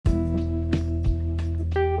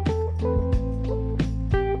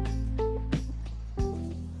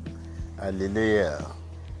hallelujah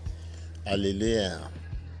hallelujah.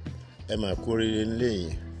 Ẹ máa kú oríire nílé yìí,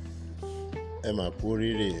 ẹ máa kú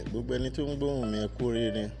oríire. Gbogbo ẹni tó ń gbóhùn mi ẹ kú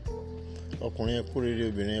oríire, ọkùnrin ẹ kú oríire,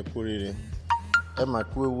 obìnrin ẹ kú oríire. Ẹ máa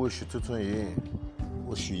kú ewu oṣù tuntun yìí.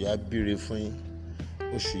 Oṣù yìí á bíire fún yín,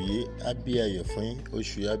 oṣù yìí á bí ayọ̀ fún yín,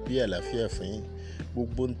 oṣù yìí á bí àlàáfíà fún yín.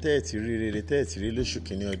 Gbogbo ń tẹ́ẹ̀tì rí rere tẹ́ẹ̀tì rí lóṣù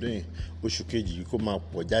kìíní ọdún yìí, oṣù kejì yìí kó máa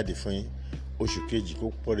pọ̀ jáde fún yín, oṣù kejì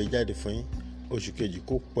kó pọ̀re jáde fún yín, oṣù kejì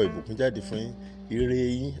kó pọ̀ ìbùkún jáde fún yín. Ire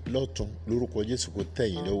yín lọ́tun lórúkọ Jésù kó tẹ̀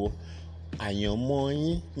yín lọ́wọ́. Àyànmọ́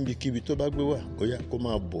yín níbikíbi tó bá gbé wà ó yá kó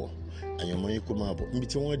máa bọ̀, àyànmọ́ yín kó máa bọ̀. Níbi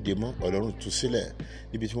tí wọ́n dè mọ́ Ọlọ́run tú sílẹ̀,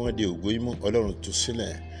 níbi tí wọ́n dè ògo yín mọ́ Ọlọ́run tú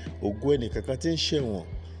sílẹ̀. Ògo ẹnìkankan tí ń ṣẹ̀wọ̀n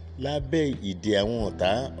lábẹ́ ìdè àwọn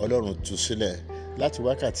ọ̀tá Ọlọ́run tú sílẹ̀. Láti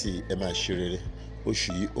wákàtí ẹ máa ṣe rere.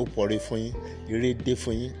 Oṣù yìí ó pọ̀re fún yín, ire dé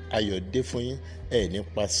fún yín, ayọ̀ dé fún yín. Ẹ ní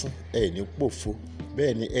pasán, ẹ ní pòfo,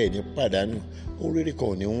 bẹ́ẹ̀ ni ẹ ní pàdánù. Ohun rere kan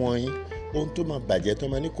ò ní wọ́n yín. Ohun tó máa bàjẹ́ tó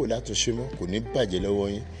máa ní kò látúnṣe mọ́ kò ní bàjẹ́ lọ́wọ́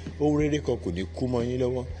yín. Ohun rere kan kò ní kú mọ́ yín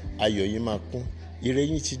lọ́wọ́. Ayọ̀ yín máa kún, ire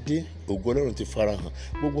yín ti dé, ògo Ọlọ́run ti farahàn.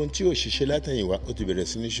 Gbogbo ohun tí ò ṣiṣẹ́ látẹ̀yìnwá ó ti bẹ̀rẹ̀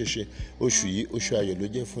sí ní ṣeṣe. Oṣù yìí oṣù ayọ̀ ló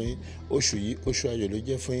jẹ́ fún yín, oṣù yìí oṣù ayọ̀ ló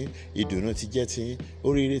jẹ́ fún yín. Ìdùnnú ti jẹ́ ti yín,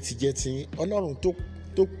 oríire ti jẹ́ ti yín. Ọlọ́run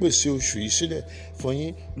tó pèsè oṣù yìí sílẹ̀ fún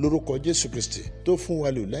yín lórúkọ Jésù Kristi, tó fún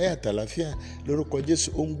wa lò láyà àtàlàfíà lórúkọ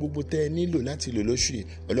Jésù. Ohun gbogbo tẹ́ ẹ nílò láti lò lóṣù yìí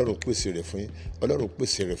Ọlọ́run pèsè rẹ̀ fún yín, Ọlọ́run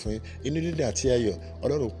pèsè rẹ̀ fún yín. Inú dídùn àti ayọ̀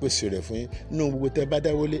Ọlọ́run pèsè rẹ̀ fún yín. Nínú gbogbo tẹ́ bá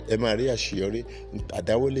dáwọ́lé ẹ máa rí àṣeyọrí.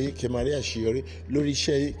 Àdáwọ́lé kẹ́ máa rí àṣeyọrí, lórí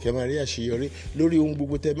iṣẹ́ yìí kẹ́ máa rí àṣeyọrí, lórí ohun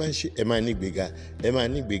gbogbo tẹ́ bá ń ṣe ẹ máa ní ìgbéga, ẹ máa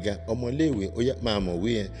ní ìgbéga. Ọmọléèwé ó yá máa mọ̀wé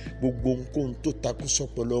yẹn. Gbogbo ohunkóhun tó takú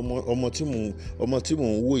sọ́pọlọ ọmọ tí mò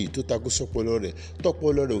ń wò yìí tó takú sọ́pọlọ rẹ̀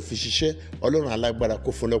tọ́pọlọ rẹ̀ ò fi ṣiṣẹ́, Ọlọ́run alágbára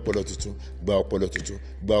kó fún lọ́pọlọ tuntun. Gba ọpọlọ tuntun,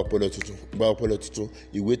 gba ọpọlọ tuntun, gba ọpọlọ tuntun.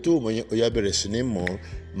 Ìwé tó mọ̀ yẹn ó yá bẹ̀rẹ̀ sí ní mọ̀,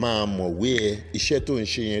 máa mọ̀wé ẹ. Iṣẹ́ tó ń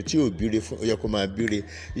ṣe yẹn tí ò bíire fún ó yá kó máa bíire.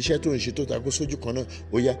 Iṣẹ́ tó ń ṣe tó takú sójú kan náà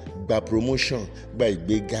ó yá gba promotion, gba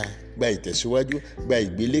ìgbéga, gba ìtẹ̀síwájú, gba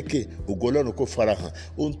ìgbélékè. Ògo Ọlọ́run kó farahàn.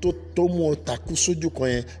 Ohun tó mú ọ takú sójú kan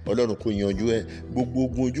yẹn Ọlọ́run kó yanjú ẹ. Gbogbo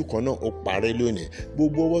ogun ojú kan náà ó parẹ́ lónìí.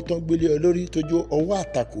 Gbogbo ọwọ́ tán gbélé ọ lórí tójú ọwọ́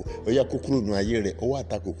àtakò ó yá kó kúrò nínú ayé rẹ̀. Ọwọ́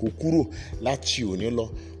àtakò kó kúrò láti òní lọ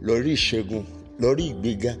rí ìṣẹ́gun, lọ rí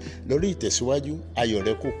ìgbéga, lọ rí ìtẹ̀síwájú. Ayọ̀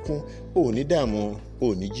rẹ kó kún, ò ní dààmú,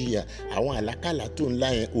 ò ní jìyà. Àwọn àlákàlà tó ń lá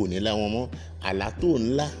yẹn ò ní lá wọn mọ́. Àlá tó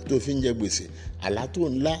ń lá tó fi ń jẹ gbèsè, àlá tó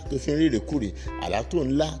ń lá tó fi ń rírè kúrè, àlá tó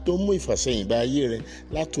ń lá tó ń mú ìfàsẹ́yìn bá ayé rẹ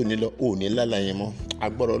látòní lọ ò ní lálá yẹn mọ́.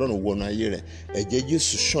 Agbára Ọlọ́run wọnú ayé rẹ, ẹ̀jẹ̀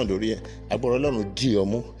Jésù ṣàn lórí ẹ. Agbára Ọlọ́run dì ọ́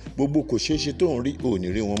mú. Gbogbo kò ṣeé ṣe tó ń rí ò ní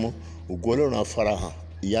rí wọn mọ́. Ògo Ọlọ́run á farahàn,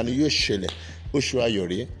 ìyanu yóò ṣẹlẹ̀. Oṣù ayọ̀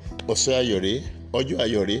rèé, ọ̀sẹ̀ ayọ̀ rèé, ọjọ́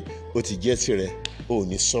ayọ̀ rèé, ó ti jẹ́ tirẹ̀. Ò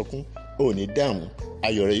ní sọkún, ò ní dààmú,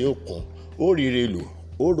 ayọ̀ rẹ yóò kún. Ó rí ire lò,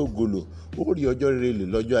 ó rògo lò, ó rí ọjọ́ rere lò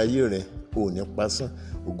lọ́jọ́ ayé rẹ. Ò ní pasán,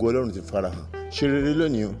 ògo Ọlọ́run ti farahàn. Ṣe rere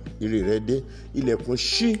lónìí o, ire rẹ dé. Ilẹ̀kùn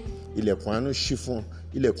ṣí, ilẹ̀kùn àánú ṣí fún ọ,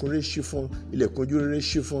 ilẹ̀kùn rere ṣí fún ọ, ilẹ̀kùn ojú rere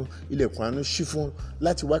ṣí fún ọ, ilẹ̀kùn àánú ṣí fún ọ.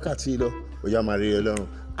 Láti wákàtí lọ ó yá máa rí Ọlọ́run.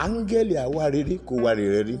 Áńgẹ́lì àwa rere kó wá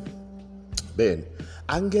rere rí. Bẹ́ẹ̀ni,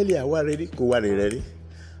 áńgẹ́lì àwa rere kó wá rere rí.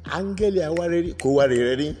 Áńgẹ́lì àwa rere kó wá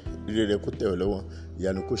rere rí. Ire rẹ kó tẹ̀ ọ́ lọ́wọ́,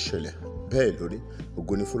 ìyanu kó ṣẹlẹ̀. Bẹ́ẹ̀ lórí.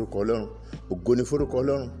 Ògo ni forúkọ Ọlọ́run, ògo ni forúkọ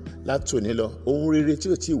Ọlọ́run. Látòní lọ ohun rere tí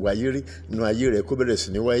ò tí ì wáyé rí nínú ayé rẹ kó bẹ̀rẹ̀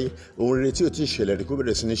sí ní wáyé. Ohun rere tí ò tí ì ṣẹlẹ̀ rí kó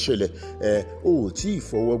bẹ̀rẹ̀ sí ní ṣẹlẹ̀. O ò tí ì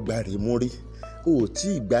fọwọ́ gbàrí mú rí, o ò tí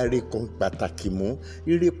ì gbáre kan pàtàkì mú.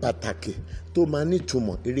 Ire pàtàkì tó máa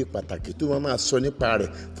nítumọ̀, ire pàtàkì tó máa sọ nípa rẹ̀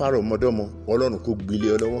fáwọn ọmọdọ́mọ Ọlọ́run kó gbilé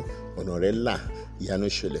ọ lọ́wọ́. Ọ̀nà rẹ̀ là, ìyanu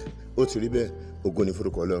ṣẹlẹ̀. Ó ti rí bẹ́ẹ̀. Ògo ni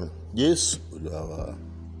forúkọ Ọlọ́run. Jésù Olúwa wa.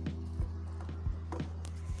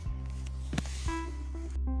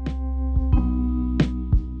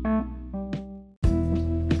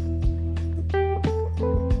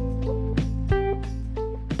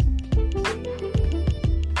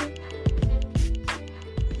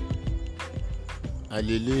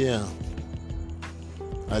 Hallelujah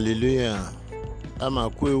hallelujah. A máa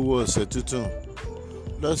kó ewu ọ̀sẹ̀ tuntun.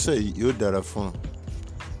 Lọ́sẹ̀ yìí yóò dára fún ọ,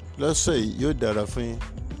 lọ́sẹ̀ yìí yóò dára fún yín.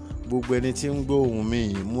 Gbogbo ẹni tí ń gbọ́ ohùn mi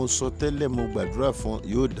yìí mo sọ tẹ́lẹ̀, mo gbàdúrà fún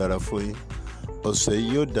yóò dára fún yín. Ọ̀sẹ̀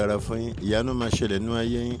yìí yóò dára fún yín. Ìyanu máa ṣẹlẹ̀ nínú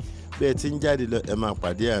ayé yín. Bẹ́ẹ̀ tí ń jáde lọ ẹ máa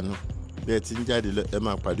pàdé àánú, bẹ́ẹ̀ tí ń jáde lọ ẹ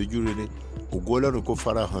máa pàdé ojú rere. Ògo Ọlọ́run kó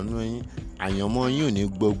farahàn nínú yín. Àyànmọ́ yín ò ní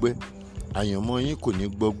gbọgbẹ́, àyànmọ́ yín kò ní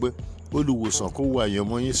gbọgbẹ́. Olùwòsàn kó wo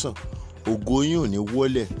àyànmọ́ yín sàn. Ògo yín ò ní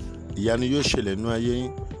wọlẹ̀. Ìyanu yóò ṣẹlẹ̀ nínú ayé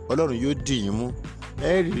yín. Ọlọ́run yóò dì yín mú.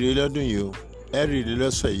 Ẹ rí ire lọ́dún yìí o, ẹ rí ire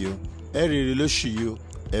lọ́sẹ̀ yìí o, ẹ rí ire lóṣù yìí o.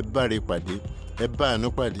 Ẹ bá ire pàdé, ẹ bá àánú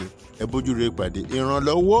pàdé, ẹ bójú rere pàdé.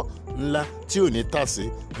 Ìrànlọ́wọ́ ńlá tí ò ní tàsé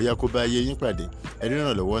ó yá kó bá ayé yín pàdé. Ẹ rí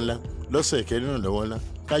ìrànlọ́wọ́ ńlá lọ́sẹ̀, kẹ́ rí ìrànlọ́wọ́ ńlá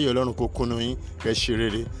káyọ̀ ọlọ́run kó kúnnú yín, kẹ́ ṣe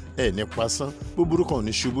rere, ẹ ní pasán, búburú kan ò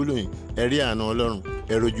ní ṣubú lóyìn, ẹ rí àánú ọlọ́run,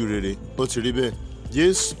 ẹ rójú rere, ó ti rí bẹ́ẹ̀.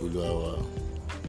 Jésù Olúwa wa.